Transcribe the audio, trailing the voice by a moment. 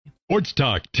Sports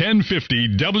Talk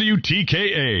 1050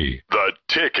 WTKA. The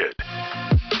Ticket.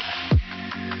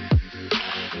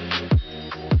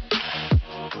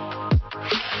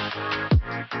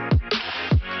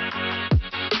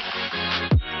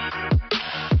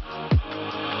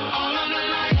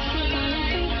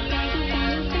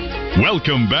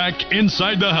 Welcome back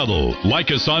Inside the Huddle.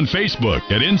 Like us on Facebook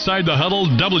at Inside the Huddle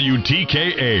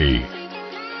WTKA.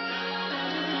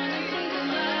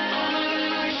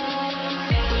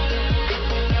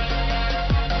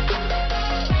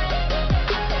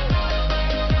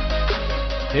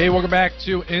 Hey, welcome back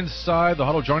to Inside the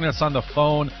Huddle. Joining us on the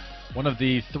phone, one of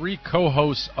the three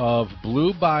co-hosts of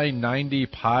Blue by 90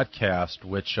 podcast,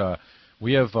 which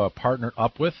we have partnered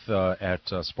up with at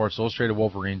Sports Illustrated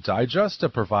Wolverine Digest to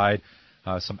provide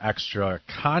some extra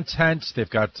content. They've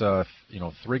got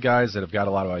three guys that have got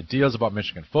a lot of ideas about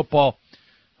Michigan football,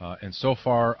 and so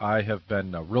far I have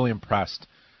been really impressed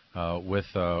with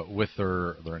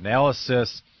their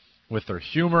analysis, with their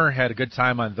humor. Had a good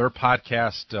time on their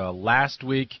podcast last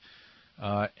week.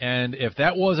 And if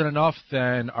that wasn't enough,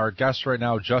 then our guest right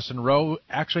now, Justin Roh,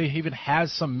 actually even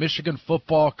has some Michigan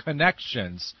football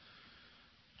connections.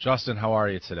 Justin, how are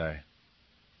you today?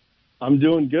 I'm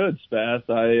doing good, Spath.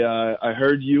 I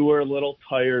heard you were a little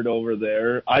tired over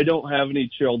there. I don't have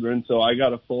any children, so I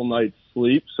got a full night's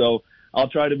sleep. So I'll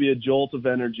try to be a jolt of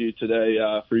energy today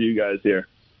for you guys here.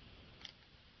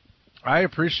 I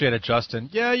appreciate it, Justin.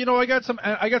 Yeah, I got some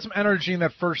energy in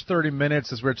that first 30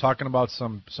 minutes as we were talking about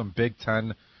some Big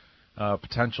Ten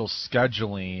potential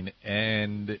scheduling,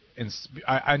 and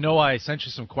I know I sent you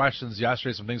some questions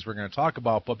yesterday, some things we're going to talk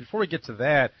about. But before we get to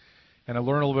that, and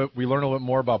we learn a little bit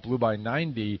more about Blue by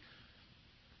 90.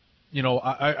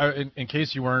 In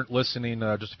case you weren't listening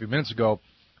just a few minutes ago,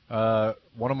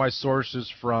 one of my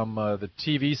sources from the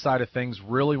TV side of things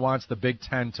really wants the Big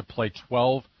Ten to play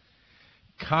 12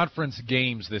 conference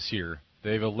games this year.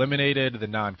 They've eliminated the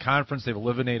non-conference. They've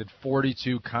eliminated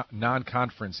 42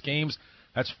 non-conference games.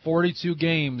 That's 42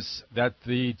 games that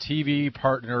the TV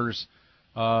partners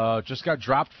just got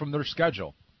dropped from their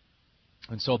schedule.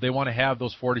 And so they want to have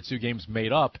those 42 games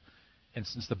made up. And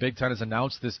since the Big Ten has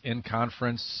announced this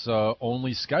in-conference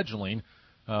only scheduling,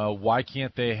 why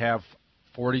can't they have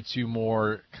 42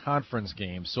 more conference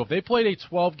games? So if they played a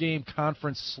 12-game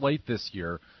conference slate this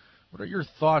year, what are your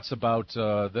thoughts about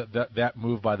that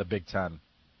move by the Big Ten?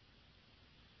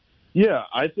 Yeah,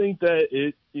 I think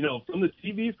that from the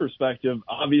TV perspective,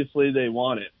 obviously they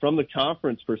want it. From the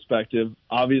conference perspective,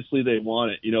 obviously they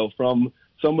want it. From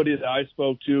somebody that I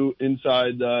spoke to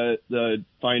inside the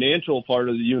financial part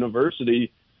of the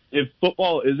university, if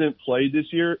football isn't played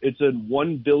this year, it's a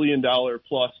 $1 billion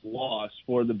plus loss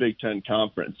for the Big Ten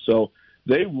Conference. So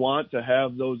they want to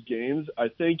have those games. I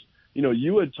think,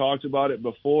 you had talked about it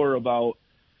before about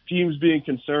teams being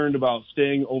concerned about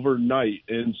staying overnight.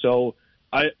 And so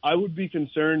I would be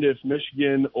concerned if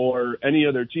Michigan or any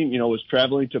other team, was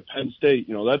traveling to Penn State.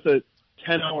 That's a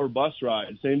 10-hour bus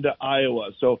ride, same to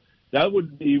Iowa. So that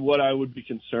would be what I would be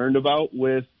concerned about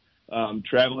with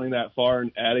traveling that far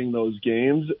and adding those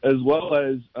games, as well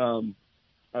as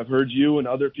I've heard you and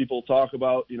other people talk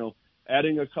about,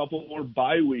 adding a couple more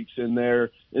bye weeks in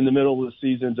there in the middle of the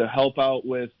season to help out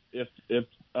with if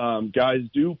guys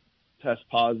do test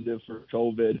positive for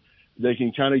COVID, they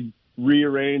can kind of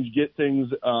rearrange, get things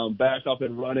back up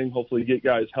and running, hopefully get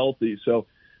guys healthy. So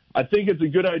I think it's a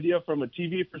good idea from a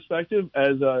TV perspective.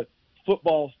 As a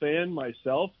football fan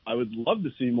myself, I would love to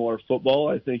see more football.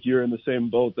 I think you're in the same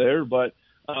boat there, but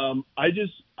I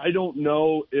don't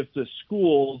know if the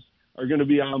schools are going to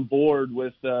be on board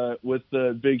with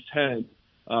the Big Ten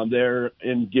there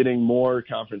in getting more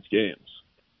conference games.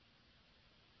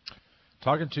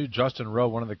 Talking to Justin Roh,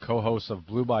 one of the co-hosts of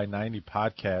Blue by 90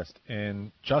 podcast.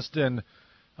 And Justin,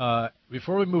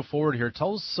 before we move forward here,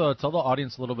 tell the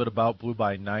audience a little bit about Blue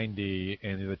by 90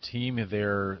 and the team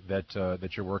there that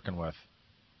you're working with.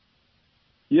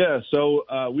 Yeah, so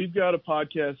we've got a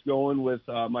podcast going with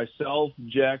myself,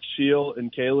 Jack Scheel,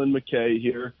 and Kalen McKay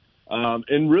here.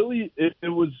 And really, it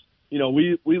was,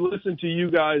 we listened to you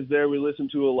guys there. We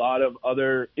listened to a lot of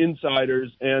other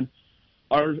insiders, and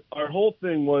our whole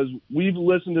thing was we've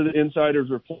listened to the insiders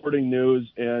reporting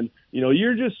news, and,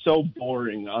 you're just so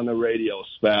boring on the radio,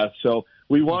 Spath. So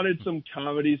we wanted some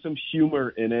comedy, some humor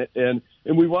in it, and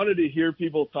we wanted to hear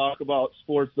people talk about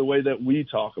sports the way that we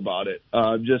talk about it,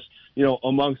 just,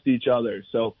 amongst each other.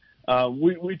 So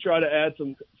we try to add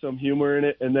some humor in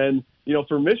it. And then,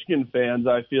 for Michigan fans,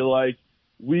 I feel like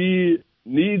we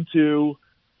need to,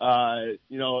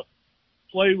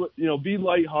 play, be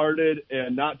lighthearted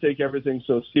and not take everything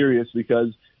so serious, because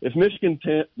if Michigan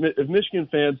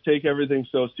fans take everything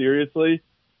so seriously,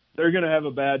 they're going to have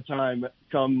a bad time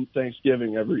come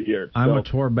Thanksgiving every year. I'm a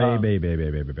tour baby.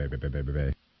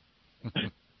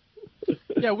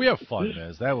 Yeah, we have fun,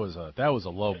 Miz. That was a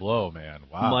low blow, man.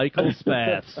 Wow. Michael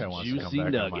Spath's Juicy Juicy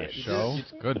Nuggets. Show.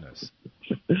 Goodness.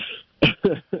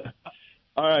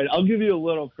 All right, I'll give you a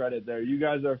little credit there. You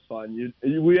guys are fun.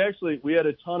 We had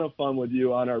a ton of fun with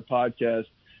you on our podcast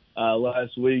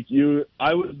last week.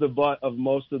 I was the butt of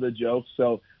most of the jokes,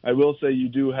 so I will say you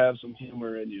do have some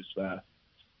humor in you, Spath.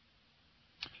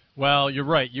 Well, you're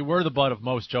right. You were the butt of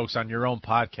most jokes on your own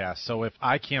podcast. So if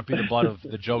I can't be the butt of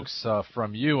the jokes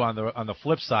from you on the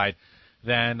flip side,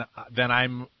 then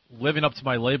I'm living up to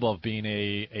my label of being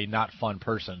a not fun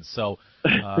person. So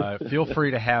feel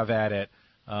free to have at it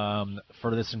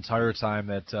for this entire time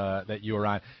that you were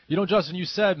on. You know, Justin, you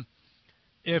said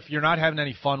if you're not having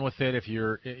any fun with it,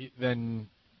 then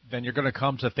you're going to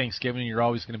come to Thanksgiving and you're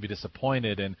always going to be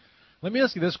disappointed. And let me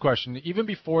ask you this question: even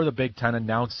before the Big Ten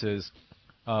announces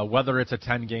whether it's a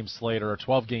 10-game slate or a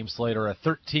 12-game slate or a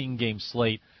 13-game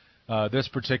slate this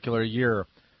particular year,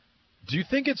 do you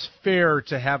think it's fair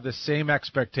to have the same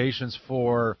expectations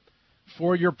for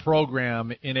your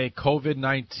program in a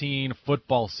COVID-19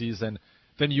 football season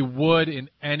than you would in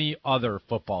any other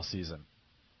football season?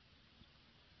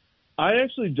 I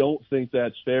actually don't think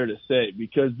that's fair to say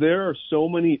because there are so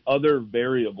many other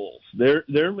variables. There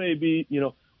may be,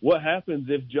 what happens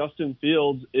if Justin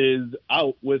Fields is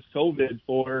out with COVID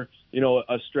for,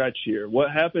 a stretch here? What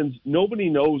happens? Nobody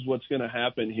knows what's going to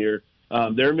happen here.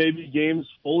 There may be games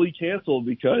fully canceled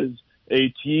because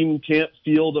a team can't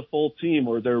field a full team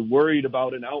or they're worried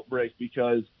about an outbreak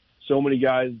because so many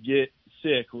guys get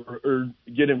sick or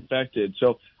get infected.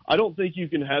 So I don't think you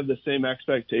can have the same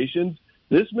expectations.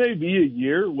 This may be a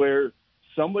year where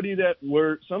some team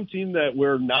that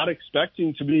we're not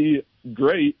expecting to be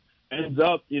great ends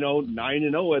up,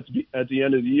 9-0 at the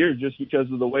end of the year just because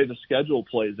of the way the schedule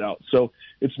plays out. So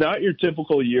it's not your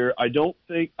typical year. I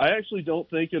actually don't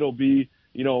think it'll be,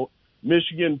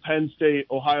 Michigan, Penn State,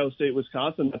 Ohio State,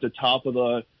 Wisconsin at the top of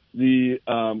the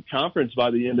conference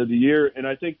by the end of the year. And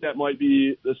I think that might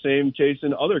be the same case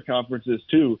in other conferences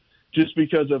too, just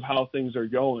because of how things are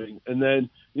going. And then,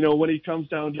 when it comes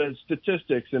down to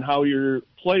statistics and how your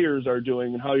players are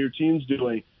doing and how your team's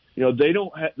doing,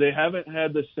 they haven't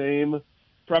had the same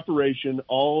preparation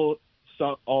all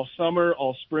summer,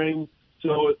 all spring.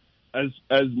 So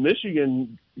as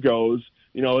Michigan goes,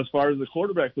 as far as the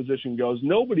quarterback position goes,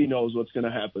 nobody knows what's going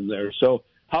to happen there. So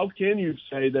how can you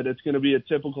say that it's going to be a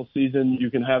typical season? You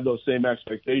can have those same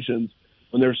expectations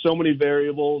when there's so many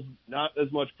variables, not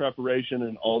as much preparation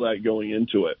and all that going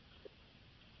into it.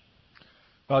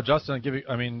 Well, Justin,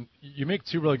 you make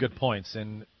two really good points.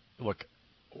 And look,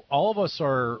 all of us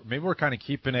maybe we're kind of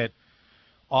keeping it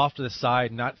off to the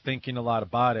side, not thinking a lot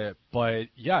about it. But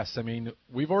yes,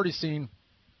 we've already seen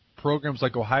programs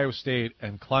like Ohio State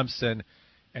and Clemson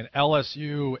and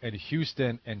LSU and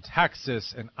Houston and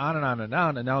Texas and on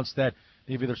announce that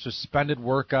maybe they're suspended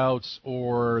workouts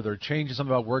or they're changing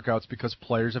something about workouts because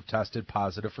players have tested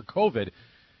positive for COVID.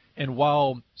 And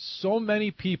while so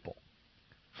many people,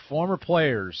 former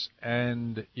players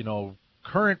and,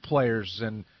 current players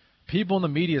and people in the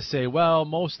media say, well,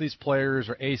 most of these players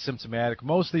are asymptomatic,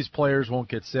 most of these players won't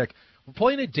get sick, we're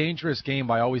playing a dangerous game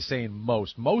by always saying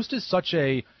most. Most is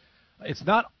it's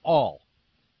not all,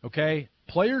 okay?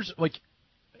 Players are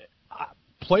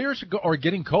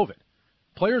getting COVID.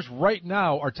 Players right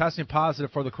now are testing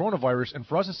positive for the coronavirus, and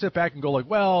for us to sit back and go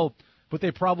well, but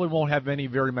they probably won't have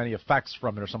very many effects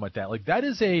from it or something like that.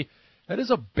 That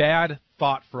is a bad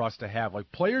thought for us to have.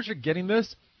 Players are getting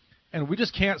this, and we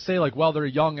just can't say well, they're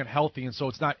young and healthy, and so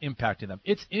it's not impacting them.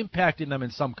 It's impacting them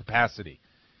in some capacity.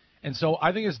 And so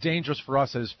I think it's dangerous for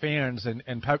us as fans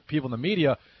and people in the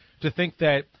media to think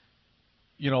that,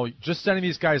 just sending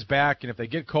these guys back, and if they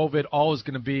get COVID, all is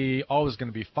going to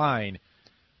be fine.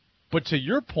 But to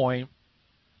your point,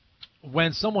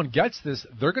 when someone gets this,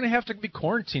 they're going to have to be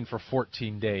quarantined for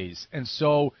 14 days. And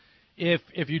so if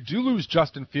you do lose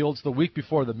Justin Fields the week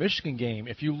before the Michigan game,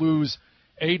 if you lose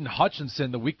Aiden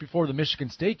Hutchinson the week before the Michigan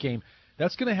State game,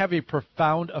 that's going to have a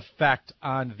profound effect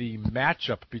on the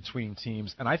matchup between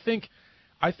teams. And I think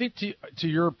to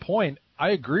your point,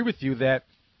 I agree with you that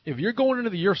if you're going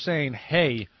into the year saying,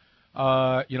 hey,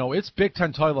 it's Big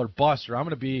Ten title or bust, or I'm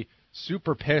going to be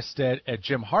super pissed at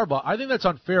Jim Harbaugh, I think that's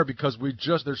unfair because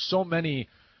there's so many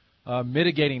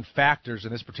mitigating factors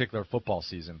in this particular football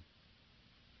season.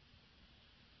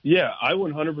 Yeah, I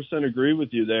 100% agree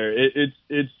with you there.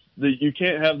 It's you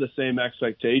can't have the same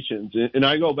expectations. And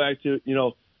I go back to,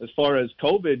 as far as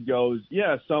COVID goes,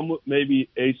 yeah, some may be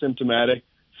asymptomatic.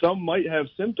 Some might have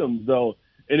symptoms, though.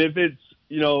 And if it's,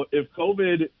 if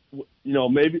COVID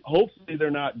maybe hopefully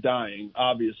they're not dying,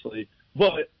 obviously,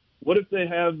 but what if they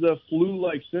have the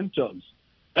flu-like symptoms?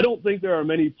 I don't think there are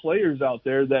many players out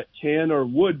there that can or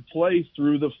would play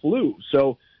through the flu.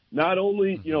 So not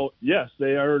only, yes,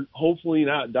 they are hopefully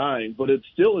not dying, but it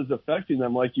still is affecting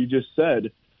them, like you just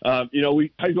said. I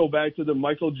go back to the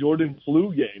Michael Jordan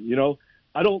flu game.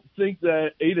 I don't think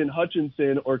that Aiden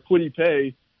Hutchinson or Kwity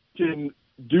Paye can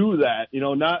do that.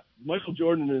 Not Michael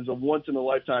Jordan is a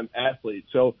once-in-a-lifetime athlete.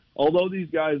 So although these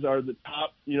guys are the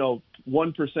top,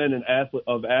 1%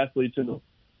 of athletes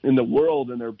in the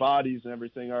world, and their bodies and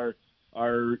everything are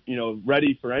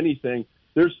ready for anything,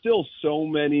 there's still so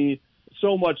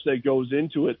much that goes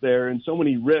into it there, and so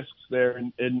many risks there,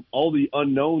 and all the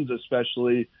unknowns,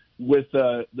 especially with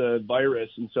the virus.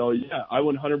 And so, yeah, I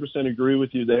 100% agree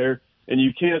with you there. And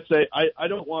you can't say, I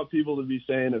don't want people to be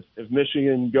saying if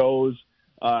Michigan goes,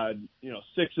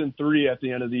 6-3 at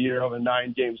the end of the year on a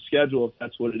 9-game schedule, if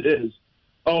that's what it is,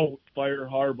 oh, fire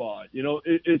Harbaugh.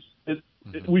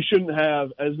 We shouldn't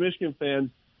have, as Michigan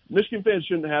fans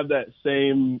shouldn't have that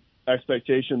same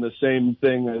expectation, the same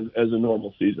thing as a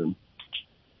normal season.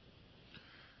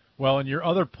 Well, and your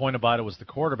other point about it was the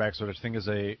quarterback, which I think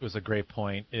was a great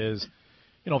point, is,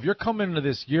 if you're coming into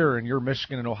this year and you're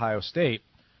Michigan and Ohio State,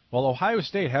 well, Ohio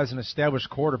State has an established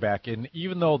quarterback, and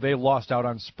even though they lost out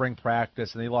on spring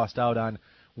practice and they lost out on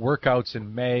workouts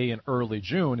in May and early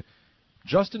June,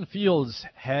 Justin Fields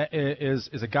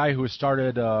is a guy who has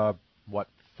started,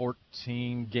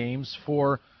 14 games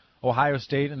for Ohio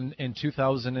State in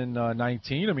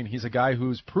 2019. I mean, he's a guy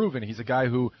who's proven. He's a guy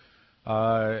who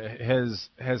has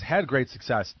had great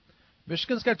success.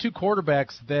 Michigan's got two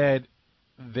quarterbacks that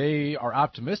they are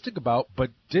optimistic about,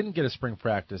 but didn't get a spring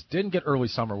practice, didn't get early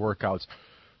summer workouts.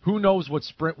 Who knows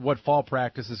what fall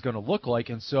practice is going to look like?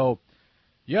 And so,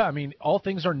 yeah, I mean, all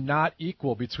things are not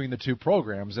equal between the two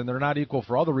programs, and they're not equal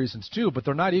for other reasons too, but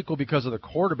they're not equal because of the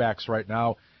quarterbacks right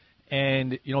now.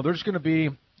 And, there's going to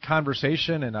be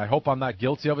conversation, and I hope I'm not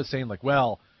guilty of it, saying like,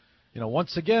 well,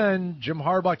 once again, Jim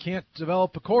Harbaugh can't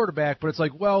develop a quarterback, but it's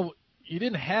like, well, he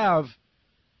didn't have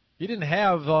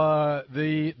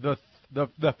the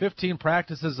 15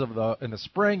 practices in the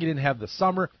spring. He didn't have the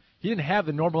summer. He didn't have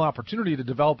the normal opportunity to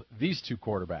develop these two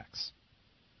quarterbacks.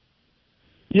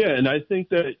 Yeah, and I think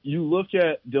that you look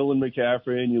at Dylan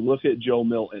McCaffrey and you look at Joe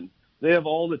Milton. They have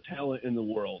all the talent in the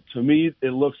world. To me,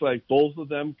 it looks like both of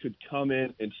them could come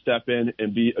in and step in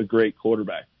and be a great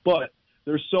quarterback. But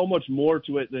there's so much more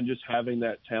to it than just having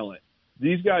that talent.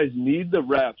 These guys need the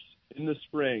reps in the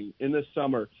spring, in the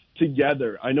summer,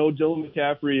 together. I know Dylan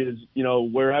McCaffrey is,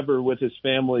 wherever with his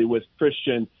family, with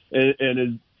Christian and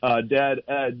his dad,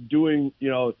 Ed, doing,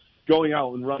 going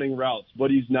out and running routes. But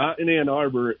he's not in Ann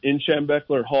Arbor, in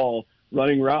Chambecler Hall,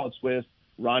 running routes with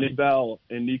Ronnie Bell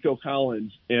and Nico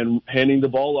Collins and handing the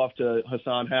ball off to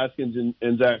Hassan Haskins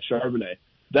and Zach Charbonnet.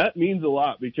 That means a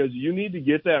lot because you need to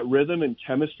get that rhythm and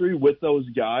chemistry with those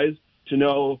guys to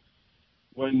know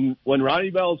when Ronnie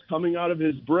Bell's coming out of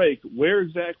his break, where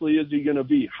exactly is he going to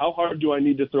be? How hard do I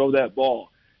need to throw that ball?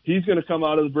 He's going to come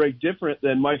out of the break different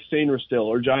than Mike Sainristil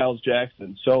or Giles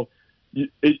Jackson. So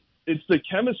it's the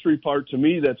chemistry part to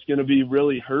me that's going to be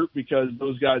really hurt because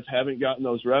those guys haven't gotten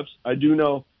those reps. I do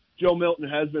know Joe Milton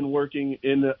has been working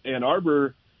in Ann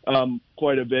Arbor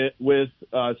quite a bit with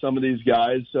some of these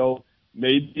guys. So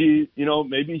maybe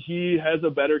he has a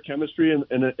better chemistry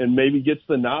and maybe gets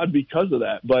the nod because of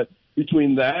that. But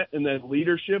between that and then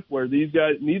leadership, where these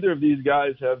guys, neither of these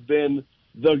guys have been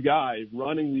the guy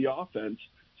running the offense.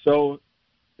 So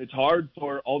it's hard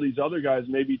for all these other guys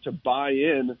maybe to buy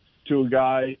in to a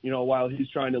guy, while he's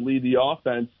trying to lead the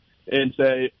offense and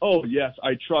say, oh, yes,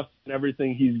 I trust in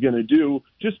everything he's going to do,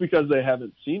 just because they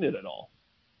haven't seen it at all.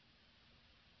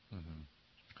 Mm-hmm.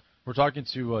 We're talking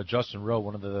to Justin Roh,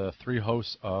 one of the three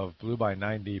hosts of Blue by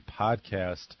 90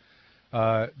 podcast.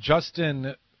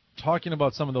 Justin, talking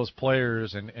about some of those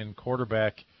players and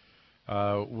quarterback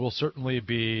will certainly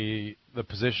be the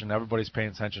position everybody's paying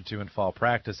attention to in fall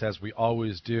practice, as we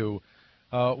always do.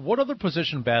 What other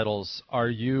position battles are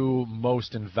you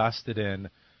most invested in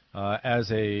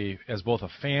as both a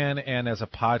fan and as a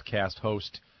podcast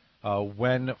host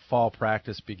when fall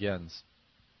practice begins?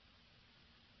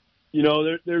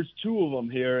 There's two of them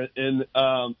here, and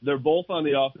they're both on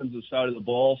the offensive side of the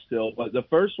ball still. But the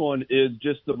first one is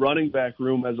just the running back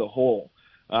room as a whole.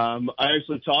 I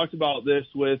actually talked about this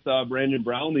with Brandon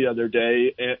Brown the other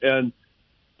day, and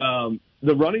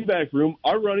the running back room,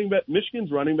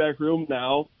 Michigan's running back room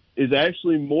now is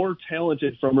actually more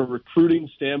talented from a recruiting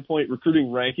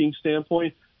ranking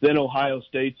standpoint than Ohio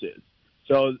State's is.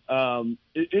 So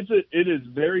it is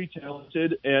very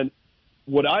talented, and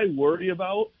what I worry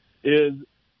about is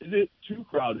is it too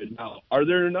crowded now? Are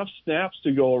there enough snaps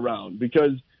to go around?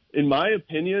 Because in my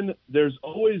opinion, there's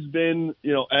always been,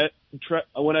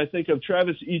 when I think of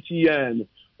Travis Etienne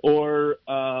or,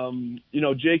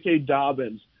 J.K.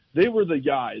 Dobbins, they were the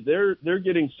guy. They're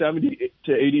getting 70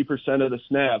 to 80% of the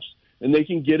snaps, and they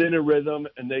can get in a rhythm,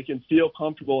 and they can feel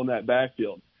comfortable in that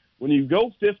backfield. When you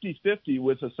go 50-50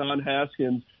 with Hassan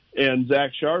Haskins and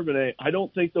Zach Charbonnet, I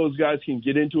don't think those guys can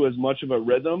get into as much of a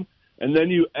rhythm. And then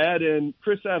you add in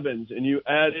Chris Evans, and you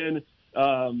add in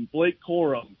Blake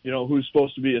Corum, who's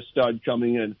supposed to be a stud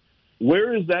coming in.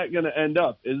 Where is that going to end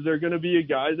up? Is there going to be a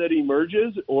guy that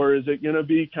emerges, or is it going to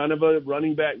be kind of a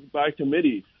running back by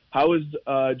committee? How is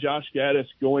Josh Gaddis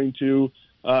going to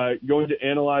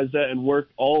analyze that and work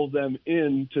all of them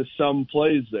into some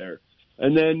plays there?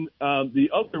 And then the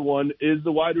other one is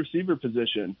the wide receiver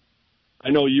position. I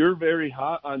know you're very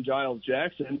hot on Giles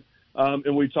Jackson,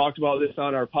 and we talked about this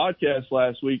on our podcast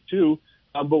last week too.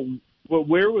 But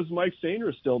where was Mike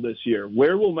Sainer still this year?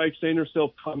 Where will Mike Sainer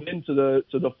still come into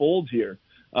the fold here?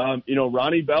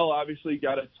 Ronnie Bell obviously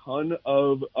got a ton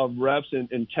of reps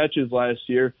and catches last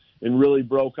year and really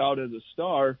broke out as a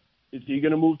star. Is he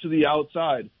going to move to the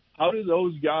outside? How do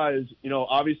those guys,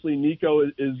 obviously Nico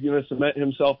is going to cement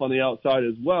himself on the outside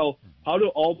as well. How do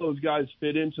all those guys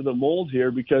fit into the mold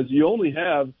here? Because you only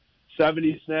have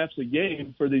 70 snaps a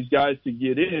game for these guys to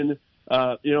get in.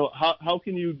 How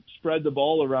can you spread the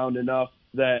ball around enough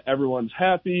that everyone's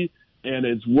happy and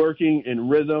it's working in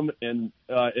rhythm and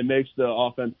it makes the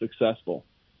offense successful?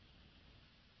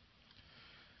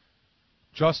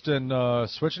 Justin,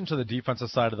 switching to the defensive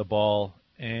side of the ball,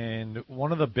 and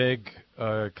one of the big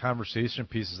conversation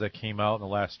pieces that came out in the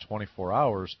last 24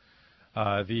 hours,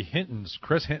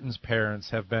 Chris Hinton's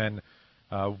parents have been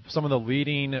some of the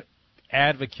leading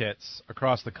advocates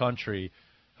across the country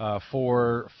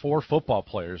for football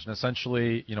players, and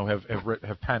essentially,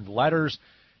 have penned letters,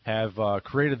 have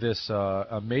created this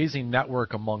amazing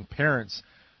network among parents,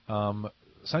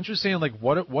 essentially saying, like,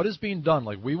 what is being done?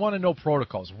 Like, we want to know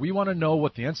protocols. We want to know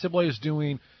what the NCAA is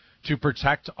doing to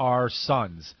protect our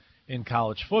sons in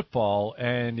college football.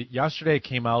 And yesterday it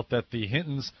came out that the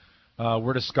Hintons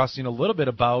were discussing a little bit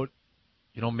about,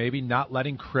 maybe not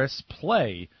letting Chris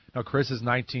play. Now, Chris is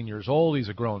 19 years old. He's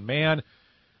a grown man.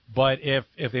 But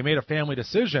if they made a family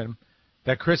decision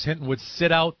that Chris Hinton would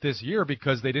sit out this year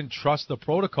because they didn't trust the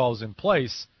protocols in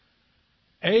place,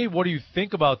 what do you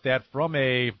think about that from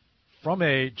a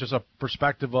just a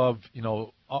perspective of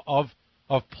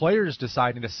players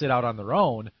deciding to sit out on their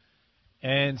own?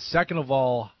 And second of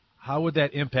all, how would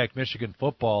that impact Michigan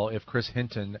football if Chris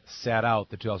Hinton sat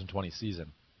out the 2020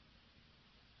 season?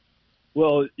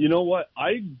 Well, you know what?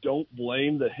 I don't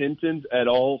blame the Hintons at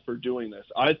all for doing this.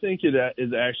 I think it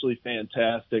is actually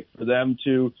fantastic for them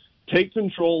to take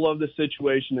control of the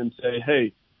situation and say,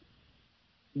 hey,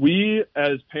 we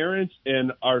as parents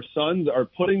and our sons are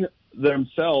putting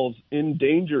themselves in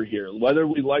danger here. Whether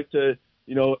we like to,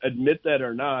 admit that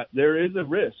or not, there is a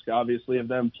risk, obviously, of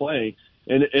them playing.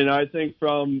 And I think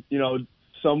from,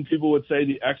 some people would say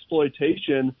the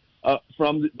exploitation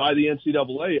by the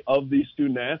NCAA of these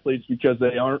student athletes because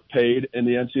they aren't paid and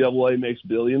the NCAA makes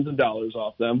billions of dollars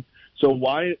off them. So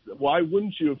why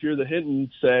wouldn't you, if you're the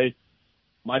Hinton, say,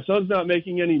 my son's not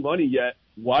making any money yet.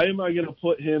 Why am I going to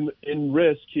put him in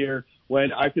risk here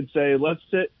when I could say,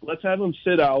 let's have him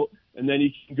sit out and then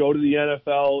he can go to the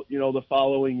NFL, the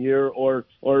following year or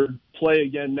play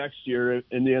again next year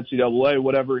in the NCAA,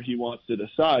 whatever he wants to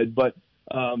decide. But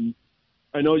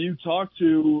I know you talked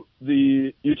to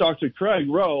Craig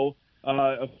Roh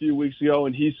a few weeks ago,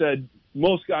 and he said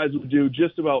most guys would do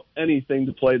just about anything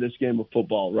to play this game of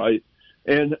football, right?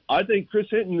 And I think Chris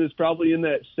Hinton is probably in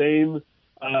that same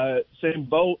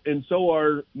boat, and so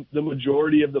are the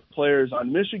majority of the players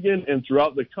on Michigan and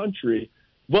throughout the country.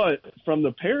 But from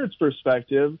the parents'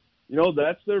 perspective,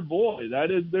 that's their boy,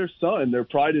 that is their son, their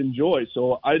pride and joy.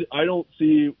 So I don't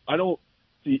see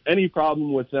any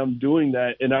problem with them doing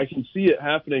that, and I can see it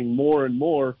happening more and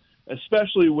more,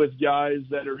 especially with guys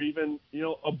that are even,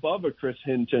 above a Chris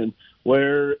Hinton,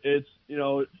 where it's,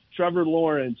 Trevor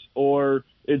Lawrence, or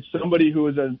it's somebody who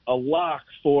is a lock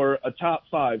for a top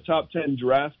 5, top 10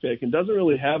 draft pick and doesn't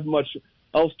really have much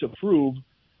else to prove.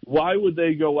 Why would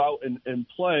they go out and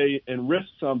play and risk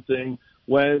something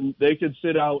when they could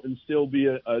sit out and still be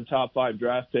a top 5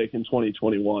 draft pick in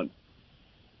 2021?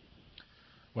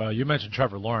 Well, you mentioned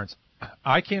Trevor Lawrence.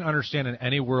 I can't understand in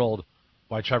any world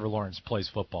why Trevor Lawrence plays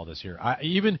football this year.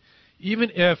 Even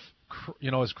if,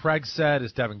 as Craig said,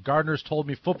 as Devin Gardner's told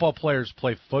me, football players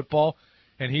play football,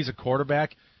 and he's a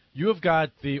quarterback, you have got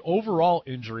the overall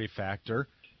injury factor.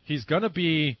 He's going to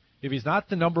be, if he's not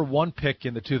the number one pick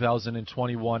in the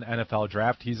 2021 NFL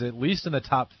draft, he's at least in the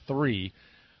top 3.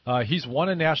 He's won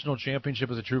a national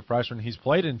championship as a true freshman. He's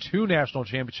played in 2 national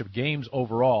championship games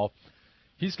overall.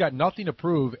 He's got nothing to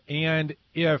prove. And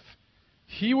if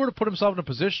he were to put himself in a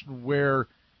position where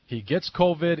he gets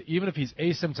COVID, even if he's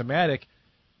asymptomatic,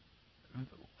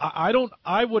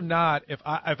 I would not, if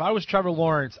I was Trevor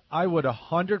Lawrence, I would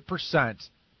 100%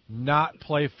 not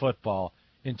play football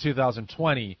in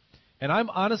 2020. And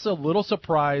I'm honestly a little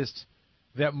surprised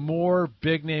that more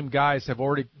big name guys have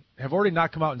already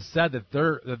not come out and said that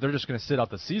they're just going to sit out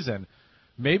the season.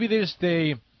 Maybe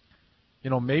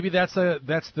maybe that's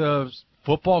the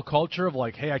football culture of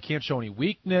like, hey, I can't show any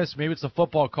weakness. Maybe it's the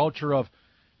football culture of,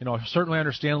 certainly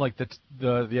understand like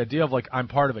the idea of like I'm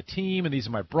part of a team and these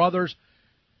are my brothers.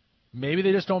 Maybe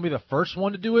they just don't be the first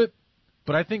one to do it,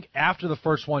 but I think after the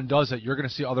first one does it, you're going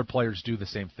to see other players do the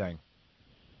same thing.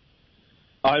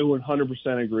 I 100%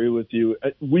 agree with you.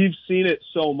 We've seen it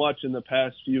so much in the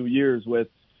past few years with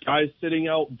guys sitting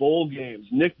out bowl games.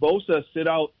 Nick Bosa sat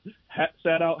out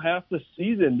half the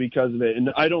season because of it, and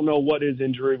I don't know what his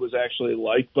injury was actually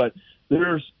like, but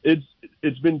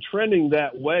it's been trending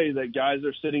that way that guys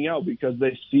are sitting out because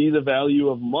they see the value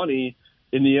of money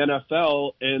in the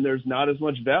NFL, and there's not as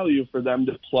much value for them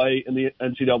to play in the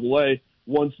NCAA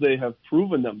once they have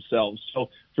proven themselves. So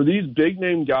for these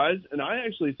big-name guys, and I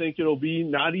actually think it'll be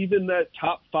not even that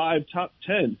top 5, top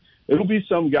 10. It'll be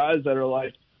some guys that are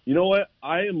like, you know what,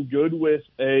 I am good with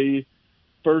a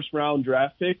first-round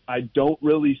draft pick. I don't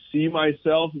really see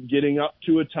myself getting up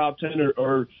to a top 10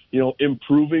 or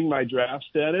improving my draft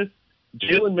status.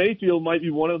 Jalen Mayfield might be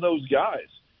one of those guys.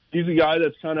 He's a guy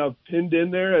that's kind of pinned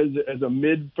in there as a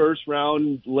mid-first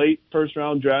round, late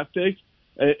first-round draft pick.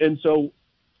 And so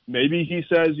maybe he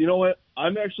says, you know what,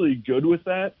 I'm actually good with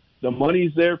that. The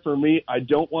money's there for me. I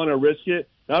don't want to risk it.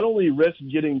 Not only risk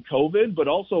getting COVID, but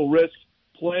also risk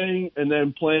playing and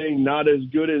then playing not as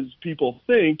good as people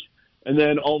think, and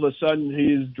then all of a sudden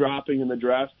he's dropping in the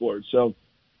draft board. So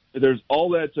there's all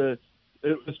that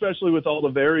especially with all the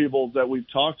variables that we've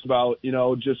talked about,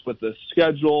 just with the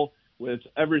schedule, with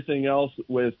everything else,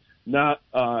 with not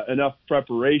enough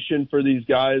preparation for these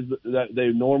guys that they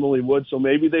normally would. So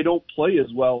maybe they don't play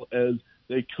as well as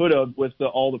they could have with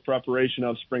all the preparation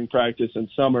of spring practice and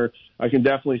summer. I can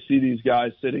definitely see these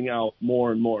guys sitting out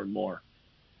more and more and more.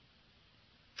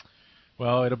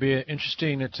 Well, it'll be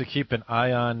interesting to keep an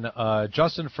eye on.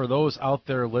 Justin, for those out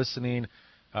there listening,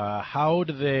 how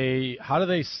do they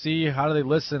see, how do they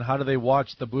listen, how do they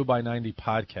watch the Blue by 90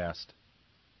 podcast?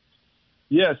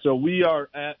 Yeah, so we are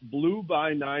at Blue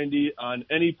by 90 on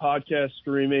any podcast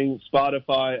streaming,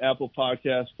 Spotify, Apple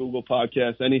Podcasts, Google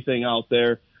Podcasts, anything out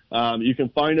there. You can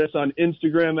find us on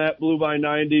Instagram at Blue by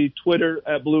 90, Twitter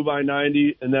at Blue by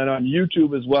 90, and then on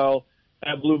YouTube as well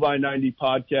at Blue by 90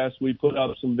 Podcast. We put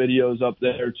up some videos up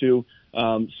there too.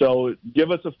 So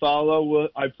give us a follow.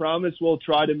 I promise we'll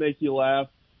try to make you laugh.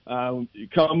 Come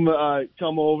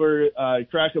over,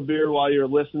 crack a beer while you're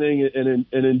listening and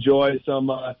enjoy some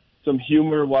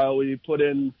humor while we put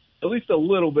in at least a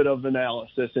little bit of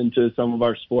analysis into some of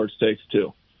our sports takes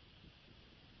too.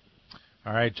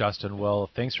 All right, Justin.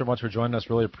 Well, thanks very much for joining us.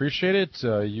 Really appreciate it.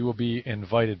 You will be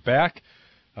invited back,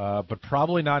 but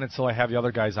probably not until I have the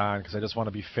other guys on because I just want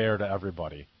to be fair to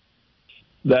everybody.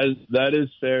 That is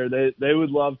fair. They would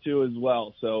love to as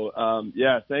well. So,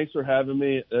 yeah, thanks for having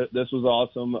me. This was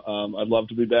awesome. I'd love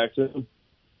to be back soon.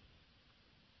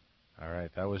 All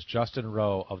right, that was Justin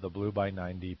Roh of the Blue by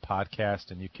 90 podcast,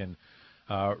 and you can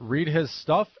read his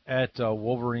stuff at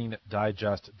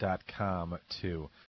WolverineDigest.com too.